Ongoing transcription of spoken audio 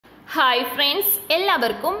Hi friends,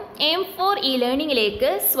 എല്ലാവർക്കും M4 e-ലേണിംഗിലേക്ക്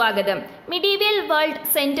സ്വാഗതം. Medieval world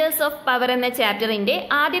centres of power എന്ന ചാപ്റ്ററിന്റെ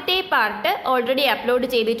ആദ്യത്തെ പാർട്ട് ഓൾറെഡി അപ്ലോഡ്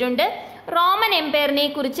ചെയ്തിട്ടുണ്ട്. റോമൻ എംപയറിനെ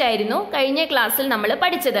കുറിച്ചായിരുന്നു കഴിഞ്ഞ ക്ലാസ്സിൽ നമ്മൾ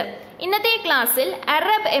പഠിച്ചത്. ഇന്നത്തെ ക്ലാസ്സിൽ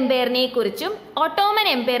അറബ് എംപയറിനെ കുറിച്ചും ഓട്ടോമൻ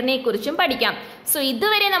എംപയറിനെ കുറിച്ചും പഠിക്കാം. സോ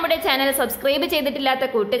ഇതുവരെ നമ്മുടെ ചാനൽ സബ്സ്ക്രൈബ് ചെയ്തിട്ടില്ലാത്ത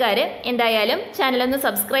കൂട്ടുകാർ എന്തായാലും ചാനൽ ഒന്ന്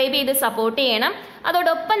സബ്സ്ക്രൈബ് ചെയ്ത് സപ്പോർട്ട് ചെയ്യണം.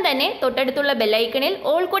 അതോടൊപ്പം തന്നെ തൊട്ടടുത്തുള്ള ബെല്ലൈക്കണിൽ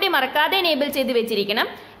ഓൾ കൂടി മറക്കാതെ എനേബിൾ ചെയ്ത് വെച്ചിരിക്കണം.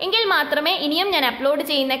 എങ്കിൽ മാത്രമേ ഇനിയും ഞാൻ അപ്ലോഡ്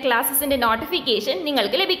ചെയ്യുന്ന ക്ലാസ്സസിന്റെ നോട്ടിഫിക്കേഷൻ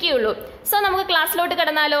നിങ്ങൾക്ക് ലഭിക്കുകയുള്ളൂ. സോ നമുക്ക് ക്ലാസ്സിലോട്ട്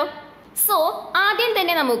കടന്നാലോ. സോ ആദ്യം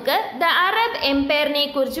തന്നെ നമുക്ക് ദ അറബ് എംപയറിനെ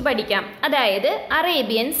കുറിച്ച് പഠിക്കാം, അതായത്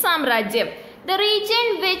അറേബ്യൻ സാമ്രാജ്യം. The region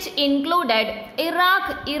which included Iraq,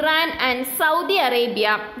 Iran and Saudi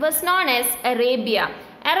Arabia was known as Arabia.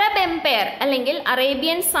 Arab Empire അല്ലെങ്കിൽ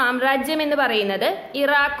അറേബ്യൻ സാമ്രാജ്യം എന്ന് പറയുന്നത്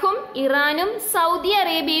ഇറാഖും ഇറാനും സൗദി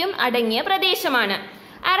അറേബ്യയും അടങ്ങിയ പ്രദേശമാണ്.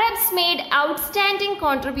 Arabs made outstanding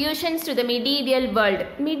contributions to the medieval world.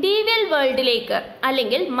 Medieval വേൾഡിലേക്ക്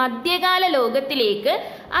അല്ലെങ്കിൽ മധ്യകാല ലോകത്തിലേക്ക്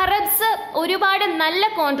അറബ്സ് ഒരുപാട് നല്ല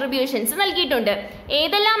കോൺട്രിബ്യൂഷൻസ് നൽകിയിട്ടുണ്ട്.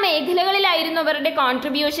 ഏതെല്ലാം മേഖലകളിലായിരുന്നു അവരുടെ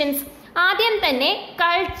കോൺട്രിബ്യൂഷൻസ്? ആദ്യം തന്നെ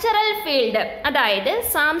കൾച്ചറൽ ഫീൽഡ്, അതായത്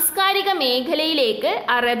സാംസ്കാരിക മേഖലയിലേക്ക്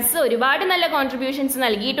അറബ്സ് ഒരുപാട് നല്ല കോൺട്രിബ്യൂഷൻസ്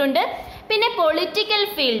നൽകിയിട്ടുണ്ട്. പിന്നെ പൊളിറ്റിക്കൽ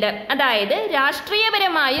ഫീൽഡ്, അതായത്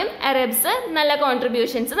രാഷ്ട്രീയപരമായും അറബ്സ് നല്ല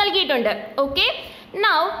കോൺട്രിബ്യൂഷൻസ് നൽകിയിട്ടുണ്ട്. Okay,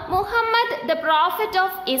 now Muhammad the prophet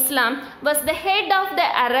of Islam was the head of the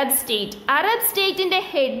Arab state. Arab സ്റ്റേറ്റിന്റെ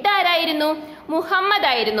ഹെഡ് ആരായിരുന്നു? മുഹമ്മദ്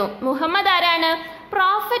ആയിരുന്നു. മുഹമ്മദ് ആരാണ്?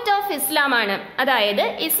 പ്രോഫറ്റ് ഓഫ് ഇസ്ലാം ആണ്, അതായത്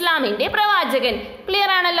ഇസ്ലാമിന്റെ പ്രവാചകൻ.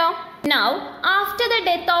 ക്ലിയർ ആണല്ലോ. Now, after the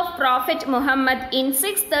death of Prophet Muhammad in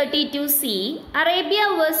 632 CE, Arabia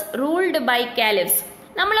was ruled by caliphs.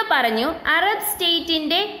 നമ്മൾ പറഞ്ഞു അറബ്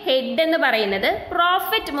സ്റ്റേറ്റിന്റെ ഹെഡ് എന്ന് പറയുന്നത്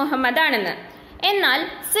പ്രോഫറ്റ് മുഹമ്മദ് ആണെന്ന്. എന്നാൽ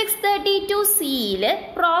 632 CE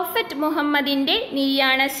പ്രോഫറ്റ് മുഹമ്മദിന്റെ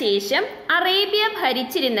നിര്യാണ ശേഷം അറേബ്യ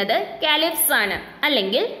ഭരിച്ചിരുന്നത് കാലിഫ്സ് ആണ്,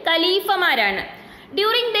 അല്ലെങ്കിൽ ഖലീഫമാരാണ്.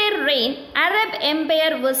 During their reign, Arab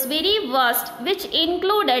Empire was very vast, which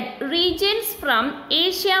included regions from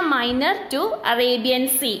Asia Minor to Arabian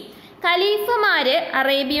Sea. ഖലീഫമാര്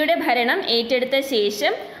അറേബ്യയുടെ ഭരണം ഏറ്റെടുത്ത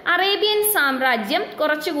ശേഷം അറേബ്യൻ സാമ്രാജ്യം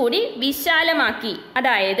കുറച്ചുകൂടി വിശാലമാക്കി.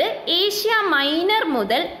 അതായത് ഏഷ്യ മൈനർ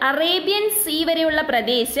മുതൽ അറേബ്യൻ സീ വരെയുള്ള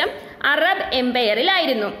പ്രദേശം അറബ്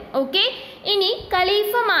എംപയറിലായിരുന്നു. ഓക്കെ, ഇനി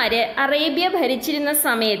ഖലീഫമാര് അറേബ്യ ഭരിച്ചിരുന്ന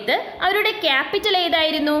സമയത്ത് അവരുടെ ക്യാപിറ്റൽ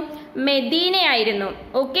ഏതായിരുന്നു? മെദീനയായിരുന്നു.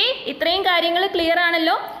 ഓക്കെ, ഇത്രയും കാര്യങ്ങൾ ക്ലിയർ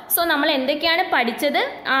ആണല്ലോ. സോ നമ്മൾ എന്തൊക്കെയാണ് പഠിച്ചത്?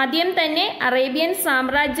 ആദ്യം തന്നെ അറേബ്യൻ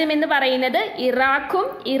സാമ്രാജ്യം എന്ന് പറയുന്നത് ഇറാഖും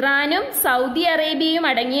ഇറാനും സൗദി അറേബ്യയും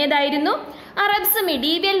അടങ്ങിയതായിരുന്നു. അറബ്സ്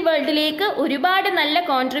മിഡീവിയൽ വേൾഡിലേക്ക് ഒരുപാട് നല്ല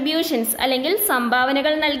കോൺട്രിബ്യൂഷൻസ് അല്ലെങ്കിൽ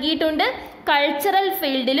സംഭാവനകൾ നൽകിയിട്ടുണ്ട്. കൾച്ചറൽ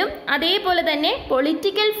ഫീൽഡിലും അതേപോലെ തന്നെ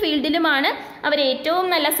പൊളിറ്റിക്കൽ ഫീൽഡിലുമാണ് അവർ ഏറ്റവും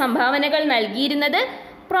നല്ല സംഭാവനകൾ നൽകിയിരുന്നത്.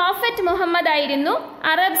 പ്രോഫറ്റ് മുഹമ്മദ് ആയിരുന്നു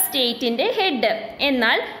അറബ് സ്റ്റേറ്റിന്റെ ഹെഡ്.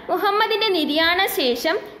 എന്നാൽ മുഹമ്മദിന്റെ നിര്യാണ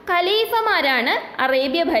ശേഷം ഖലീഫമാരാണ്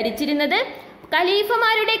അറേബ്യ ഭരിച്ചിരുന്നത്.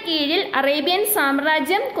 ഖലീഫമാരുടെ കീഴിൽ അറേബ്യൻ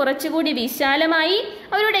സാമ്രാജ്യം കുറച്ചുകൂടി വിശാലമായി.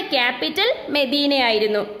 അവരുടെ ക്യാപിറ്റൽ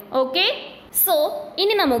മെദീനയായിരുന്നു. ഓക്കെ, സോ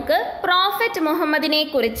ഇനി നമുക്ക് പ്രോഫറ്റ് മുഹമ്മദിനെ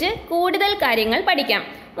കുറിച്ച് കൂടുതൽ കാര്യങ്ങൾ പഠിക്കാം.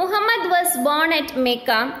 Muhammad was born at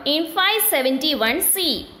Mecca in 571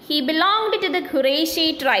 CE. He belonged to the Qurayshi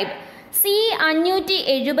tribe. CE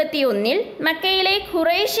 571 മക്കയിലെ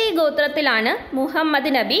ഖുറൈശി ഗോത്രത്തിലാണ്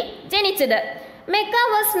മുഹമ്മദ് നബി ജനിച്ചത്. Mecca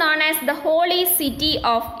was known as the holy city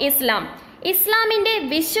of Islam. ഇസ്ലാമിന്റെ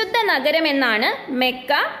വിശുദ്ധ നഗരം എന്നാണ്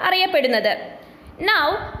മെക്ക അറിയപ്പെടുന്നത്. Now,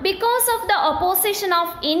 because of the opposition of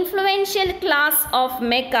influential class of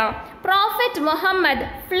Mecca, Prophet Muhammad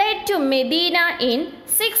fled to Medina in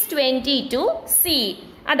 622 CE.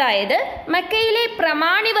 അതായത് മക്കയിലെ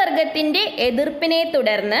പ്രമാണിവർഗത്തിന്റെ എതിർപ്പിനെ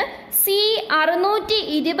തുടർന്ന് CE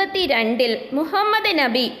 622 മുഹമ്മദ്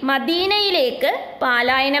നബി മദീനയിലേക്ക്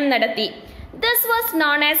പലായനം നടത്തി. This was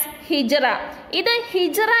known as ഹിജ്റ. ഇത്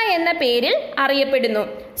ഹിജ്റ എന്ന പേരിൽ അറിയപ്പെടുന്നു.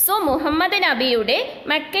 സോ മുഹമ്മദ് നബിയുടെ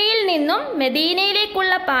മക്കയിൽ നിന്നും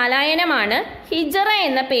മദീനയിലേക്കുള്ള പലായനമാണ് ഹിജ്റ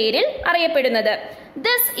എന്ന പേരിൽ അറിയപ്പെടുന്നത്.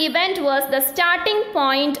 This event was the starting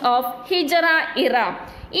point of ഹിജ്റ era.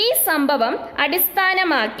 ഈ സംഭവം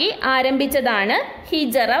അടിസ്ഥാനമാക്കി ആരംഭിച്ചതാണ്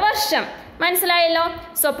ഹിജ്റ വർഷം. മനസ്സിലായല്ലോ.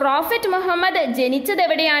 സോ പ്രോഫറ്റ് മുഹമ്മദ് ജനിച്ചത്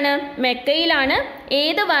എവിടെയാണ്? മെക്കയിലാണ്.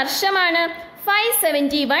 ഏത് വർഷമാണ്?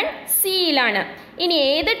 571 CE. ഇനി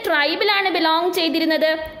ഏത് ട്രൈബിലാണ് ബിലോങ് ചെയ്തിരുന്നത്?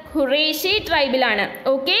 Qureshi ട്രൈബിലാണ്.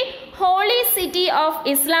 Okay, holy city of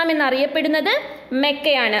Islam എന്നറിയപ്പെടുന്നത്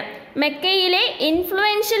മെക്കയാണ്. മെക്കയിലെ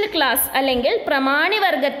ഇൻഫ്ലുവൻഷ്യൽ ക്ലാസ് അല്ലെങ്കിൽ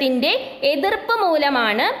പ്രമാണിവർഗത്തിന്റെ എതിർപ്പ്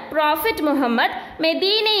മൂലമാണ് പ്രോഫറ്റ് മുഹമ്മദ്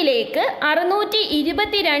മെദീനയിലേക്ക്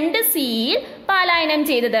 622 CE പലായനം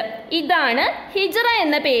ചെയ്തത്. ഇതാണ് ഹിജ്റ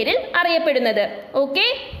എന്ന പേരിൽ അറിയപ്പെടുന്നത്. ഓക്കെ,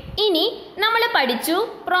 ഇനി നമ്മൾ പഠിച്ചു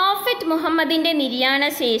പ്രോഫറ്റ് മുഹമ്മദിന്റെ നിര്യാണ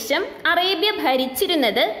ശേഷം അറേബ്യ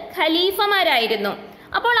ഭരിച്ചിരുന്നത് ഖലീഫമാരായിരുന്നു.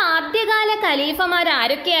 അപ്പോൾ ആദ്യകാല ഖലീഫമാർ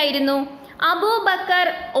ആരൊക്കെയായിരുന്നു? അബൂബക്കർ,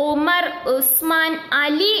 ഉമർ, ഉസ്മാൻ,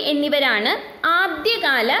 അലി എന്നിവരാണ്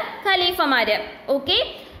ആദ്യകാല ഖലീഫമാര്. Okay.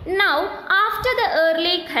 Now, after the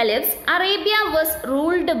early caliphs, Arabia was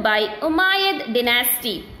ruled by Umayyad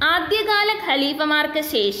dynasty. ആദ്യകാല ഖലീഫമാർക്ക്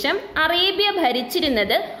ശേഷം അറേബ്യ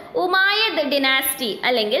ഭരിച്ചിരുന്നത് ഉമായദ് ഡിനാസ്റ്റി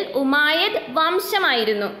അല്ലെങ്കിൽ ഉമായദ്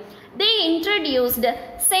വംശമായിരുന്നു. They introduced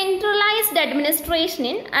centralized administration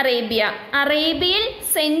in Arabia. അറേബ്യയിൽ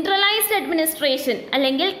സെൻട്രലൈസ്ഡ് അഡ്മിനിസ്ട്രേഷൻ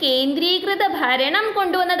അല്ലെങ്കിൽ കേന്ദ്രീകൃത ഭരണം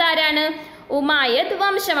കൊണ്ടുവന്നതാരാണ്? ഉമായദ്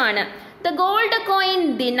വംശമാണ്. The gold coin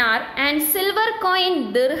dinar and silver coin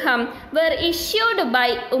dirham were issued by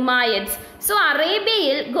Umayyads. So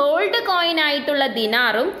അറേബ്യയിൽ gold coin ആയിട്ടുള്ള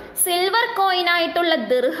ദിനാറും സിൽവർ കോയിൻ ആയിട്ടുള്ള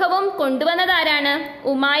ദിർഹവും കൊണ്ടുവന്നതാരാണ്?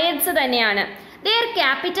 ഉമായദ്സ് തന്നെയാണ്. Their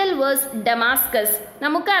capital was Damascus.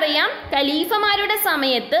 നമുക്കറിയാം ഖലീഫമാരുടെ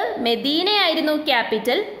സമയത്ത് മെദീനയായിരുന്നു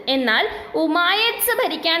ക്യാപിറ്റൽ. എന്നാൽ ഉമായദ്സ്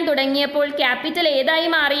ഭരിക്കാൻ തുടങ്ങിയപ്പോൾ ക്യാപിറ്റൽ ഏതായി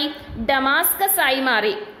മാറി? ഡമാസ്കസ് ആയി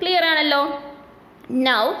മാറി. ക്ലിയർ ആണല്ലോ?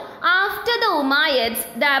 Now, after the Umayyads,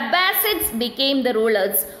 the Abbasids became the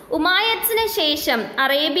rulers. ഉമായദ്സിന് ശേഷം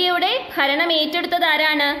അറേബ്യയുടെ ഭരണം ഏറ്റെടുത്തത്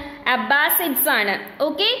ആരാണ്? അബ്ബാസിഡ്സ് ആണ്.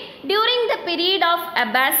 Okay. During the period of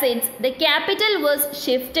അബ്ബാസിഡ്സ് the capital was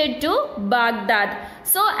shifted to Baghdad.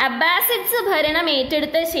 So അബ്ബാസിഡ്സ് ഭരണം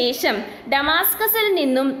ഏറ്റെടുത്ത ശേഷം ഡമാസ്കസിൽ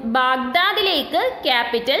നിന്നും ബാഗ്ദാദിലേക്ക്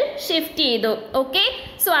ക്യാപിറ്റൽ ഷിഫ്റ്റ് ചെയ്തു. ഓക്കെ.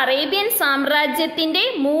 സോ അറേബ്യൻ സാമ്രാജ്യത്തിന്റെ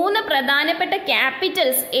 3 പ്രധാനപ്പെട്ട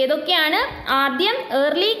ക്യാപിറ്റൽസ് ഏതൊക്കെയാണ്? ആദ്യം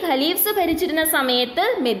ഏർലി ഖലീഫ്സ് ഭരിച്ചിരുന്ന സമയത്ത്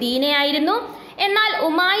മെദീനയായിരുന്നു. എന്നാൽ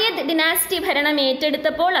ഉമായദ് ഡിനാസ്റ്റി ഭരണം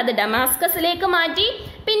ഏറ്റെടുത്തപ്പോൾ അത് ഡമാസ്കസിലേക്ക് മാറ്റി.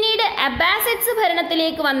 പിന്നീട് അബ്ബാസിഡ്സ്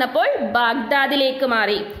ഭരണത്തിലേക്ക് വന്നപ്പോൾ ബാഗ്ദാദിലേക്ക്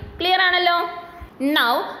മാറി. ക്ലിയർ ആണല്ലോ?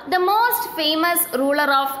 Now, the most famous ruler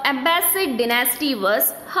of Abbasid dynasty was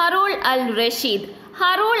Harun al-Rashid.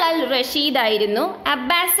 ഹറൂൾ അൽ റഷീദ് ആയിരുന്നു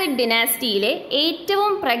അബ്ബാസിഡ് ഡിനാസ്റ്റിയിലെ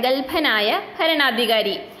ഏറ്റവും പ്രഗത്ഭനായ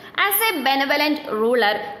ഭരണാധികാരി. As A benevolent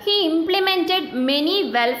ruler he implemented many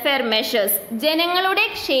welfare measures. ജനങ്ങളുടെ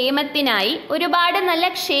ക്ഷേമത്തിനായി ഒരുപാട് നല്ല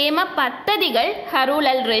ക്ഷേമ പദ്ധതികൾ ഹറൂൾ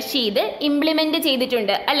അൽ റഷീദ് ഇംപ്ലിമെന്റ്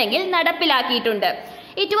ചെയ്തിട്ടുണ്ട് അല്ലെങ്കിൽ നടപ്പിലാക്കിയിട്ടുണ്ട്.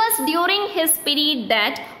 It was during his period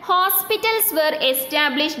that hospitals were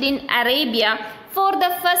established in Arabia for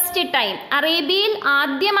the first time. അറേബ്യയിൽ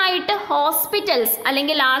ആദ്യമായിട്ട് ഹോസ്പിറ്റൽസ്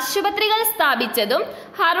അല്ലെങ്കിൽ ആശുപത്രികൾ സ്ഥാപിച്ചതും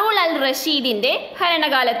ഹറൂൾ അൽ റഷീദിന്റെ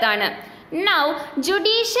ഭരണകാലത്താണ്. Now,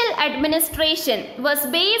 judicial administration was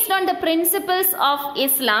based on the principles of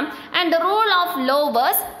Islam and the rule of law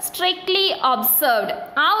was strictly observed.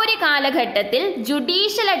 ആ ഒരു കാലഘട്ടത്തിൽ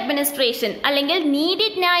judicial administration അല്ലെങ്കിൽ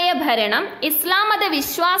നീതിന്യായ ഭരണം ഇസ്ലാം മത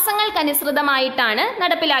വിശ്വാസങ്ങൾക്കനുസൃതമായിട്ടാണ്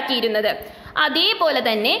നടപ്പിലാക്കിയിരുന്നത്. അതേപോലെ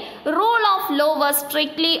തന്നെ rule of law was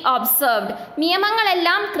strictly observed.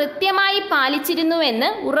 നിയമങ്ങളെല്ലാം കൃത്യമായി പാലിച്ചിരുന്നുവെന്ന്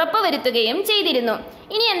ഉറപ്പുവരുത്തുകയും ചെയ്തിരുന്നു.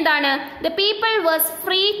 ഇനി എന്താണ്? The people was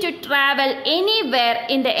free to travel anywhere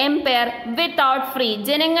in the Empire without free.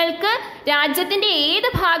 ജനങ്ങൾക്ക് രാജ്യത്തിന്റെ ഏത്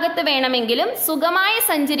ഭാഗത്ത് വേണമെങ്കിലും സുഖമായി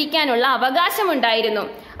സഞ്ചരിക്കാനുള്ള അവകാശമുണ്ടായിരുന്നു.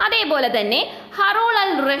 അതേപോലെ തന്നെ ഹറൂൾ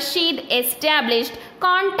അൽ Rasheed established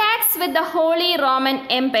contacts with the Holy Roman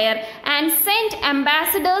Empire and sent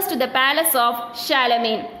ambassadors to the palace of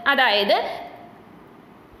Charlemagne. അതായത്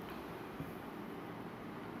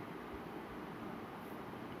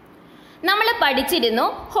നമ്മൾ പഠിച്ചിരുന്നു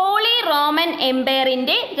ഹോളി റോമൻ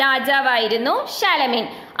എംപയറിന്റെ രാജാവായിരുന്നു ഷാലമീൻ.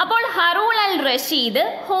 അപ്പോൾ ഹറൂൾ അൽ റഷീദ്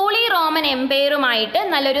ഹോളി റോമൻ എംപയറുമായിട്ട്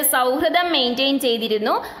നല്ലൊരു സൗഹൃദം മെയിൻറ്റെയിൻ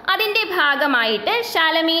ചെയ്തിരുന്നു. അതിന്റെ ഭാഗമായിട്ട്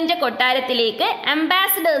ഷാലമീന്റെ കൊട്ടാരത്തിലേക്ക്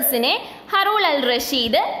അംബാസഡേഴ്സിനെ ഹറൂൾ അൽ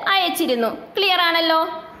റഷീദ് അയച്ചിരുന്നു. ക്ലിയർ ആണല്ലോ?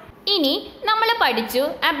 ഇനി നമ്മൾ പഠിച്ചു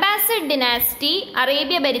അബ്ബാസിഡ് ഡിനാസ്റ്റി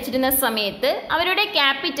അറേബ്യ ഭരിച്ചിരുന്ന സമയത്ത് അവരുടെ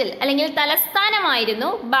ക്യാപിറ്റൽ അല്ലെങ്കിൽ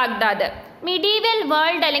തലസ്ഥാനമായിരുന്നു ബാഗ്ദാദ്. മിഡീവൽ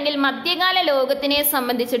വേൾഡ് അല്ലെങ്കിൽ മധ്യകാല ലോകത്തിനെ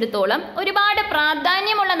സംബന്ധിച്ചിടത്തോളം ഒരുപാട്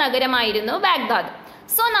പ്രാധാന്യമുള്ള നഗരമായിരുന്നു ബാഗ്ദാദ്.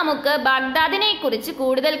 സോ നമുക്ക് ബാഗ്ദാദിനെ കുറിച്ച്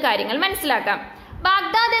കൂടുതൽ കാര്യങ്ങൾ മനസ്സിലാക്കാം.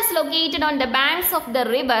 Baghdad is located on the banks of the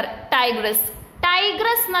river Tigris.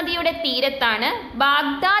 Tigress നദിയുടെ തീരത്താണ്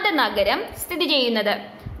ബാഗ്ദാദ് നഗരം സ്ഥിതി ചെയ്യുന്നത്.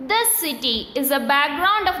 This city is a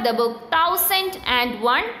background of the book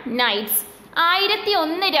 1001 Nights.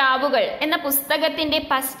 1001 രാവുകൾ എന്ന പുസ്തകത്തിന്റെ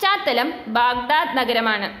പശ്ചാത്തലം ബാഗ്ദാദ്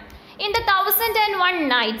നഗരമാണ്. In the 1001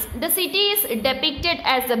 Nights, the city is depicted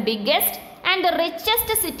as the biggest and the richest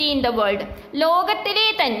city in the world. ലോകത്തിലെ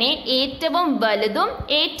തന്നെ ഏറ്റവും വലുതും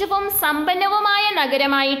ഏറ്റവും സമ്പന്നവുമായ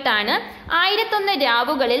നഗരമായിട്ടാണ് 1001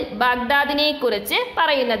 രാവുകളിൽ ബാഗ്ദാദിനെ കുറിച്ച്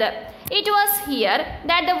പറയുന്നത്. It was here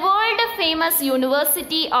that the world famous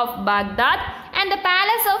University of Baghdad and the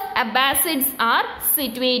palace of Abbasids are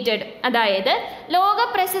situated. അതായത് ലോക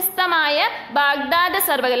പ്രശസ്തമായ ബാഗ്ദാദ്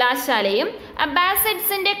സർവകലാശാലയും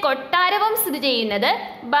അബ്ബാസിഡ്സിന്റെ കൊട്ടാരവും സ്ഥിതി ചെയ്യുന്നത്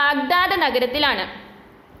ബാഗ്ദാദ് നഗരത്തിലാണ്.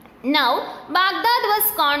 Now, Baghdad was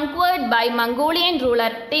conquered by Mongolian ruler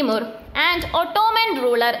Timur and Ottoman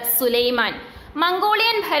ruler Suleiman.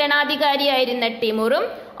 Mongolian ഭരണാധികാരിയായിരുന്ന ടിമുറും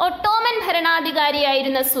Ottoman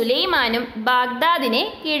ഭരണാധികാരിയായിരുന്ന സുലൈമാനും ബാഗ്ദാദിനെ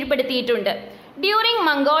കീഴ്പ്പെടുത്തിയിട്ടുണ്ട്. During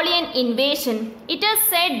Mongolian invasion, it is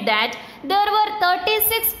said that there were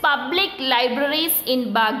 36 public libraries in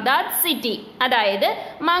Baghdad city. അതായത്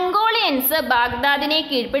Mongolians ബാഗ്ദാദിനെ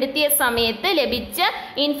കീഴ്പ്പെടുത്തിയ സമയത്ത് ലഭിച്ച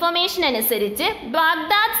information അനുസരിച്ച്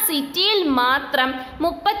Baghdad സിറ്റിയിൽ മാത്രം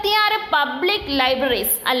 36 public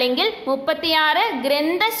libraries അല്ലെങ്കിൽ 36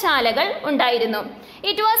 ഗ്രന്ഥശാലകൾ ഉണ്ടായിരുന്നു.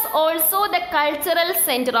 It was also the cultural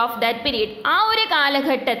centre of that period. ആ ഒരു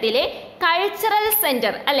കാലഘട്ടത്തിലെ കൾച്ചറൽ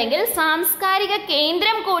സെന്റർ അല്ലെങ്കിൽ സാംസ്കാരിക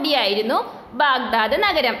കേന്ദ്രം കൂടിയായിരുന്നു ബാഗ്ദാദ്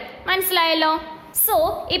നഗരം. മനസ്സിലായല്ലോ? സോ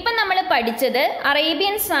ഇപ്പം നമ്മൾ പഠിച്ചത്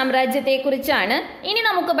അറേബ്യൻ സാമ്രാജ്യത്തെ കുറിച്ചാണ്. ഇനി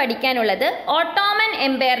നമുക്ക് പഠിക്കാനുള്ളത് ഓട്ടോമൻ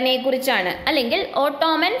എംപയറിനെ കുറിച്ചാണ് അല്ലെങ്കിൽ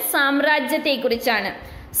ഓട്ടോമൻ സാമ്രാജ്യത്തെ കുറിച്ചാണ്.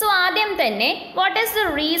 സോ ആദ്യം തന്നെ what is the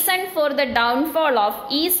reason for the downfall of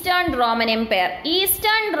eastern Roman Empire?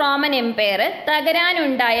 Eastern Roman Empire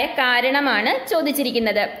തകരാനുണ്ടായ കാരണമാണ്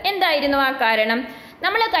ചോദിച്ചിരിക്കുന്നത്. എന്തായിരുന്നു ആ കാരണം?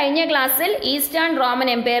 നമ്മൾ കഴിഞ്ഞ ക്ലാസ്സിൽ ഈസ്റ്റേൺ റോമൻ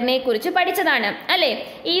എംപയറിനെ കുറിച്ച് പഠിച്ചതാണ് അല്ലെ?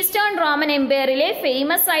 ഈസ്റ്റേൺ റോമൻ എംപയറിലെ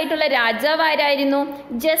ഫേമസ് ആയിട്ടുള്ള രാജാവ് ആരായിരുന്നു?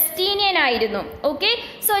 ജസ്റ്റീനിയൻ ആയിരുന്നു. Okay,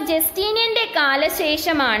 so ജസ്റ്റീനിയന്റെ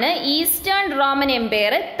കാലശേഷമാണ് eastern Roman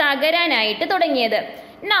Empire തകരാനായിട്ട് തുടങ്ങിയത്.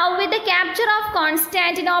 Now, with the capture of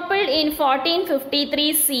Constantinople in 1453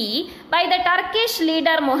 CE by the Turkish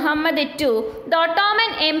leader Muhammad II, the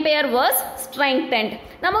Ottoman Empire was strengthened.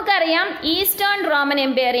 നമുക്കറിയാം ഈസ്റ്റേൺ റോമൻ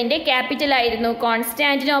എംപയറിന്റെ ക്യാപിറ്റൽ ആയിരുന്നു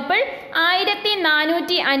Constantinople.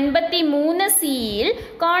 1453 സിഇയിൽ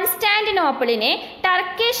കോൺസ്റ്റാന്റിനോപ്പിളിനെ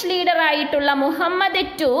Turkish leader ആയിട്ടുള്ള Muhammad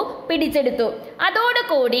II പിടിച്ചെടുത്തു.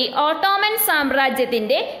 അതോടുകൂടി Ottoman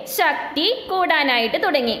സാമ്രാജ്യത്തിന്റെ ശക്തി കൂടാനായിട്ട്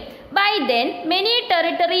തുടങ്ങി. By then, many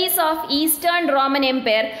territories of Eastern Roman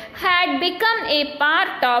Empire had become a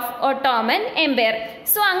part of Ottoman Empire.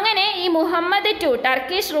 So അങ്ങനെ ഈ Muhammad II,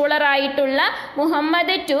 Turkish ruler ആയിട്ടുള്ള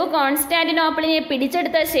മുഹമ്മദ് II കോൺസ്റ്റാന്റിനോപ്പിളിനെ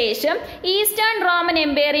പിടിച്ചെടുത്ത ശേഷം ഈസ്റ്റേൺ റോമൻ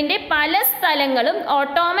എംപയറിന്റെ പല സ്ഥലങ്ങളും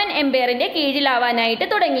ഓട്ടോമൻ എംപയറിന്റെ കീഴിലാവാനായിട്ട്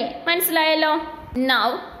തുടങ്ങി. മനസ്സിലായല്ലോ? Now,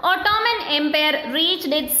 Ottoman Empire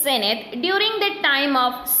reached its zenith during the time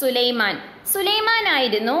of Suleiman. Sulaiman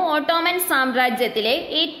ആയിരുന്നു ഓട്ടോമൻ സാമ്രാജ്യത്തിലെ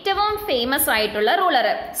ഏറ്റവും ഫേമസ് ആയിട്ടുള്ള റൂളർ.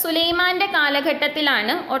 സുലൈമാന്റെ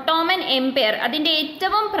കാലഘട്ടത്തിലാണ് ഓട്ടോമൻ എംപയർ അതിന്റെ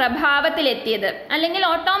ഏറ്റവും പ്രഭാവത്തിലെത്തിയത്. അല്ലെങ്കിൽ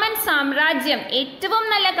ഓട്ടോമൻ സാമ്രാജ്യം ഏറ്റവും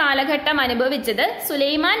നല്ല കാലഘട്ടം അനുഭവിച്ചത്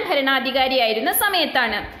സുലൈമാൻ ഭരണാധികാരിയായിരുന്ന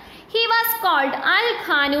സമയത്താണ്. ഹി വാസ് കോൾഡ് അൽ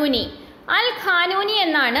ഖാനൂനി. അൽ ഖാനൂനി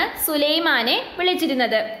എന്നാണ് സുലൈമാനെ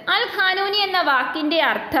വിളിച്ചിരുന്നത്. അൽ ഖാനൂനി എന്ന വാക്കിന്റെ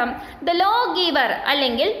അർത്ഥം ദ ലോ ഗീവർ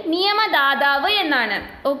അല്ലെങ്കിൽ നിയമദാതാവ് എന്നാണ്.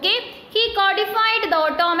 Okay, he codified the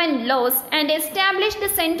Ottoman laws and established the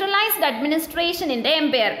centralized administration in the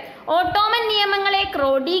empire. Ottoman നിയമങ്ങളെ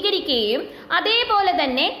ക്രോഡീകരിക്കുകയും അതേപോലെ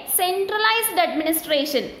തന്നെ സെൻട്രലൈസ്ഡ്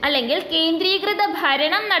അഡ്മിനിസ്ട്രേഷൻ അല്ലെങ്കിൽ കേന്ദ്രീകൃത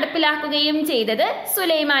ഭരണം നടപ്പിലാക്കുകയും ചെയ്തത്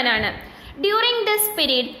സുലൈമാനാണ്. During this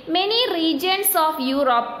period, many regions of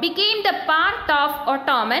Europe became the part of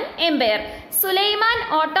Ottoman Empire. Sulaiman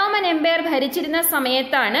Ottoman Empire ഭരിച്ചിരുന്ന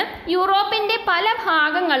സമയത്താണ് യൂറോപ്പിന്റെ പല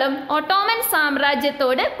ഭാഗങ്ങളും Ottoman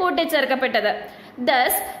സാമ്രാജ്യത്തോട് കൂട്ടിച്ചേർക്കപ്പെട്ടത്.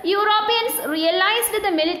 Thus, Europeans realized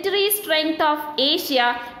the military strength of Asia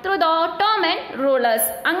through the Ottoman rulers.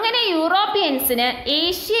 അങ്ങനെ യൂറോപ്യൻസിന്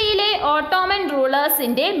ഏഷ്യയിലെ ഓട്ടോമൻ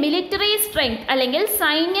റൂളേഴ്സിന്റെ മിലിറ്ററി സ്ട്രെങ്ത് അല്ലെങ്കിൽ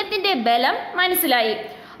സൈന്യത്തിന്റെ ബലം മനസ്സിലായി.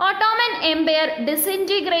 Ottoman Empire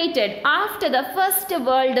disintegrated after the First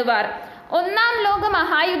World War. ഒന്നാം ലോക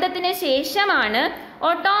മഹായുദ്ധത്തിന് ശേഷമാണ്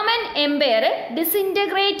ഓട്ടോമൻ എംപയർ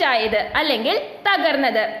ഡിസിൻറ്റഗ്രേറ്റ് ആയത് അല്ലെങ്കിൽ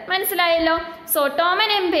തകർന്നത്. മനസ്സിലായല്ലോ? സോ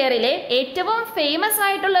ഓട്ടോമൻ എംപയറിലെ ഏറ്റവും ഫേമസ്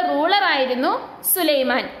ആയിട്ടുള്ള റൂളർ ആയിരുന്നു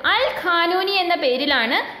സുലൈമാൻ. അൽ ഖാനൂനി എന്ന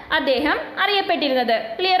പേരിലാണ് അദ്ദേഹം അറിയപ്പെട്ടിരുന്നത്.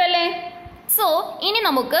 ക്ലിയർ അല്ലേ? സോ ഇനി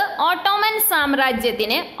നമുക്ക് ഓട്ടോമൻ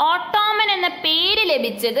സാമ്രാജ്യത്തിന് ഓട്ടോമൻ എന്ന പേര്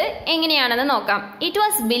ലഭിച്ചത് എങ്ങനെയാണെന്ന് നോക്കാം. It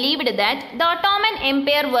was believed that the Ottoman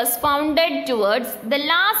Empire was founded towards the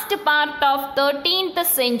last part of 13th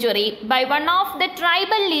century by one of the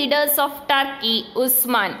tribal leaders of Turkey,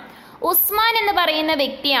 Usman. Usman എന്ന് പറയുന്ന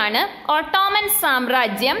വ്യക്തിയാണ് ഓട്ടോമൻ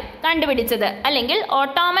സാമ്രാജ്യം കണ്ടുപിടിച്ചത് അല്ലെങ്കിൽ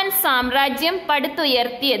ഓട്ടോമൻ സാമ്രാജ്യം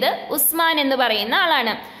പടുത്തുയർത്തിയത് ഉസ്മാൻ എന്ന് പറയുന്ന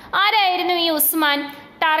ആളാണ്. ആരായിരുന്നു ഈ ഉസ്മാൻ?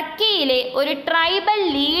 ടർക്കിയിലെ ഒരു ട്രൈബൽ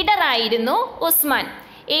ലീഡർ ആയിരുന്നു ഉസ്മാൻ.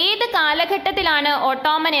 ഏത് കാലഘട്ടത്തിലാണ്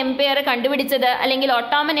ഓട്ടോമൻ എംപയർ കണ്ടുപിടിച്ചത് അല്ലെങ്കിൽ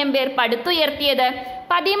ഓട്ടോമൻ എംപയർ പടുത്തുയർത്തിയത്?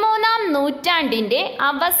 13-ാം നൂറ്റാണ്ടിന്റെ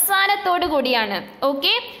അവസാനത്തോടു കൂടിയാണ്.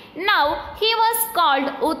 Okay, now he was called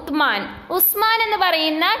ഉത്മാൻ. Usman എന്ന്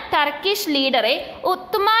പറയുന്ന ടർക്കിഷ് ലീഡറെ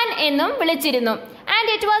ഉത്മാൻ എന്നും വിളിച്ചിരുന്നു.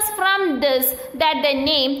 And it was from this that the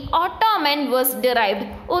name Ottoman was derived.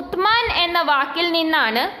 ഉത്മാൻ എന്ന വാക്കിൽ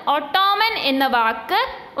നിന്നാണ് ഓട്ടോമൻ എന്ന വാക്ക്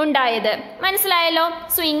ഉണ്ടായത്. മനസ്സിലായല്ലോ?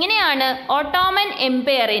 സോ ഇങ്ങനെയാണ് ഓട്ടോമൻ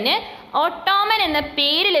എംപയറിന് ഓട്ടോമൻ എന്ന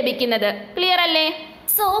പേര് ലഭിക്കുന്നത്. ക്ലിയർ അല്ലേ?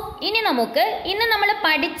 സോ ഇനി നമുക്ക് ഇന്ന് നമ്മൾ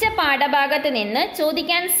പഠിച്ച പാഠഭാഗത്ത് നിന്ന്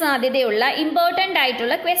ചോദിക്കാൻ സാധ്യതയുള്ള ഇമ്പോർട്ടൻ്റ്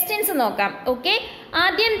ആയിട്ടുള്ള ക്വസ്റ്റ്യൻസ് നോക്കാം. ഓക്കെ,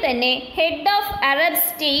 ആദ്യം തന്നെ ഹെഡ് ഓഫ് അറബ്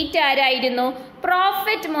സ്റ്റേറ്റ് ആരായിരുന്നു?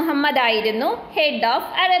 പ്രോഫറ്റ് മുഹമ്മദ് ആയിരുന്നു ഹെഡ്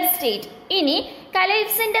ഓഫ് അറബ് സ്റ്റേറ്റ്. ഇനി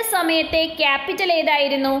ഖലീഫിന്റെ സമയത്തെ ക്യാപിറ്റൽ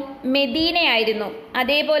ഏതായിരുന്നു? മെദീന ആയിരുന്നു.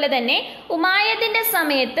 അതേപോലെ തന്നെ ഉമായദിന്റെ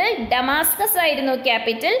സമയത്ത് ഡമാസ്കസ് ആയിരുന്നു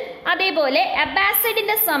ക്യാപിറ്റൽ. അതേപോലെ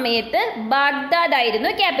അബ്ബാസിഡിന്റെ സമയത്ത് ബാഗ്ദാദ്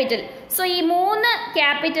ആയിരുന്നു ക്യാപിറ്റൽ. സോ ഈ 3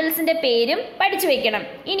 ക്യാപിറ്റൽസിന്റെ പേരും പഠിച്ചു വെക്കണം.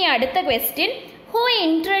 ഇനി അടുത്ത question, who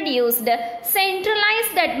introduced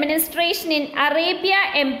centralized administration in Arabia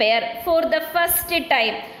Empire for the first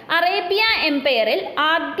time? Arabia എംപയറിൽ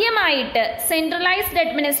ആദ്യമായിട്ട് സെൻട്രലൈസ്ഡ്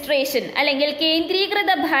അഡ്മിനിസ്ട്രേഷൻ അല്ലെങ്കിൽ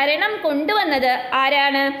കേന്ദ്രീകൃത ഭരണം കൊണ്ടുവന്നത്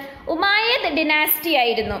ആരാണ്? ഉമായദ് ഡിനാസ്റ്റി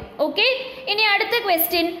ആയിരുന്നു. ഓക്കെ, ഇനി അടുത്ത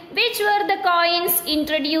question, which were the coins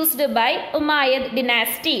introduced by ഉമായദ്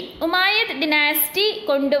ഡിനാസ്റ്റി? ഉമായദ് ഡിനാസ്റ്റി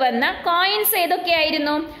കൊണ്ടുവന്ന coins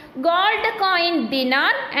ഏതൊക്കെയായിരുന്നു? Gold coin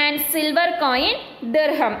dinar and silver coin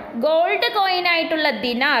dirham. Gold coin ആയിട്ടുള്ള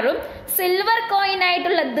ദിനാറും സിൽവർ കോയിൻ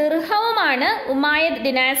ആയിട്ടുള്ള ദിർഹവുമാണ് ഉമായദ്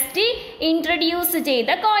ഡിനാസ്റ്റി ഇൻട്രൊഡ്യൂസ് ചെയ്ത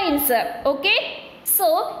കോയിൻസ്. ഓക്കെ, സോ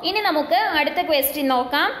ഇനി നമുക്ക് അടുത്ത ക്വസ്റ്റ്യൻ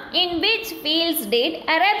നോക്കാം. In which fields did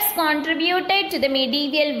Arabs contributed to the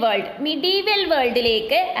medieval world? Medieval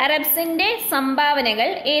വേൾഡിലേക്ക് അറബ്സിന്റെ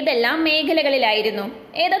സംഭാവനകൾ ഏതെല്ലാം മേഖലകളിലായിരുന്നു?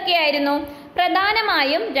 ഏതൊക്കെയായിരുന്നു?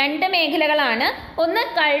 പ്രധാനമായും 2 മേഖലകളാണ്. ഒന്ന്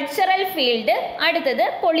കൾച്ചറൽ ഫീൽഡ്, അടുത്തത്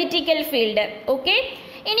പൊളിറ്റിക്കൽ ഫീൽഡ്. ഓക്കെ,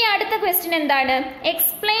 ഇനി അടുത്ത ക്വസ്റ്റ്യൻ എന്താണ്?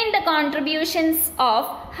 Explain the contributions of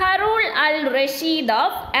ഹറൂൾ Al Rasheed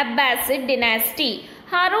of Abbasid ഡിനാസ്റ്റി.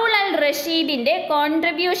 ഹറൂൾ Al റഷീദിന്റെ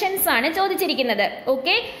contributions ആണ് ചോദിച്ചിരിക്കുന്നത്.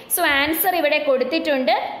 ഓക്കെ, സോ ആൻസർ ഇവിടെ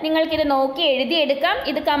കൊടുത്തിട്ടുണ്ട്. നിങ്ങൾക്കിത് നോക്കി എഴുതിയെടുക്കാം.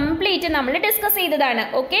 ഇത് കംപ്ലീറ്റ് നമ്മൾ ഡിസ്കസ് ചെയ്തതാണ്.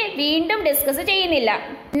 ഓക്കെ, വീണ്ടും ഡിസ്കസ് ചെയ്യുന്നില്ല.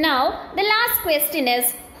 Now the last question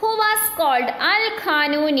is who was called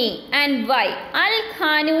al-Khanuni and why?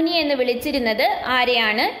 al-Khanuni എന്ന് വിളിച്ചിരുന്നത്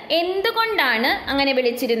ആരെയാണ്? എന്തുകൊണ്ടാണ് അങ്ങനെ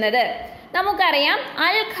വിളിച്ചിരുന്നത്? നമുക്കറിയാം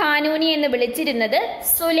അൽ-Khanuni എന്ന് വിളിച്ചിരുന്നത്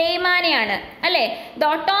സുലൈമാനെയാണ്, അല്ലേ? The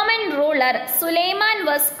Ottoman ruler Sulaiman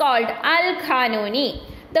was called അൽ-Khanuni.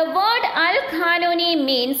 The word al-Khanuni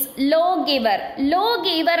means law giver. law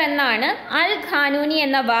giver എന്നാണ് al-Khanuni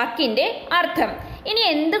എന്ന വാക്കിന്റെ അർത്ഥം. ഇനി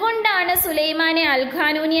എന്തുകൊണ്ടാണ് സുലൈമാനെ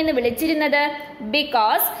അൽ-Khanuni എന്ന് വിളിച്ചിരുന്നത്?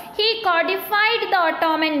 Because he codified the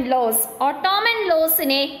Ottoman loss. Ottoman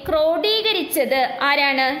ലോസിനെ ക്രോഡീകരിച്ചത്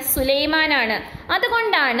ആരാണ്? സുലൈമാനാണ്.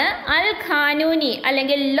 അതുകൊണ്ടാണ് അൽ-Khanuni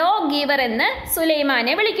അല്ലെങ്കിൽ ലോ ഗീവർ എന്ന്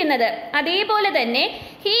സുലൈമാനെ വിളിക്കുന്നത്. അതേപോലെ തന്നെ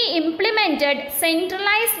he implemented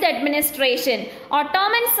centralised administration.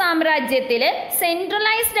 Ottoman സാമ്രാജ്യത്തിൽ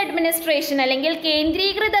സെൻട്രലൈസ്ഡ് അഡ്മിനിസ്ട്രേഷൻ അല്ലെങ്കിൽ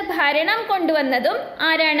കേന്ദ്രീകൃത ഭരണം കൊണ്ടുവന്നതും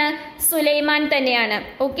ആരാണ്? സുലൈമാൻ തന്നെയാണ്.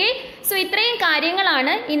 ഓക്കെ, സോ ഇത്രയും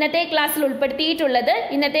കാര്യങ്ങളാണ് ഇന്നത്തെ ക്ലാസ്സിൽ ഉൾപ്പെടുത്തിയിട്ടുള്ളത്.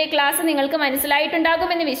 ഇന്നത്തെ ക്ലാസ് നിങ്ങൾക്ക്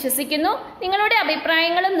മനസ്സിലായിട്ടുണ്ടാകുമെന്ന് വിശ്വസിക്കുന്നു. നിങ്ങളുടെ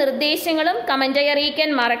അഭിപ്രായങ്ങളും നിർദ്ദേശങ്ങളും കമന്റായി അറിയിക്കാൻ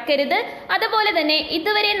മറക്കരുത്. അതുപോലെ തന്നെ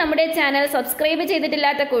ഇതുവരെ നമ്മുടെ ചാനൽ സബ്സ്ക്രൈബ്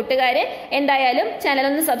ചെയ്തിട്ടില്ലാത്ത കൂട്ടുകാര് എന്തായാലും ചാനൽ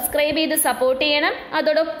ഒന്ന് സബ്സ്ക്രൈബ് ചെയ്ത് സപ്പോർട്ട് ചെയ്യണം.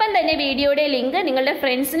 അതോടൊപ്പം തന്നെ വീഡിയോയുടെ ലിങ്ക് നിങ്ങളുടെ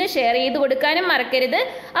ഫ്രണ്ട്സിന് ഷെയർ ചെയ്ത് കൊടുക്കാനും മറക്കരുത്.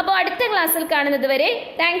 അപ്പോൾ അടുത്ത ക്ലാസ്സിൽ കാണുന്നത് വരെ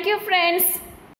താങ്ക് യു ഫ്രണ്ട്സ്.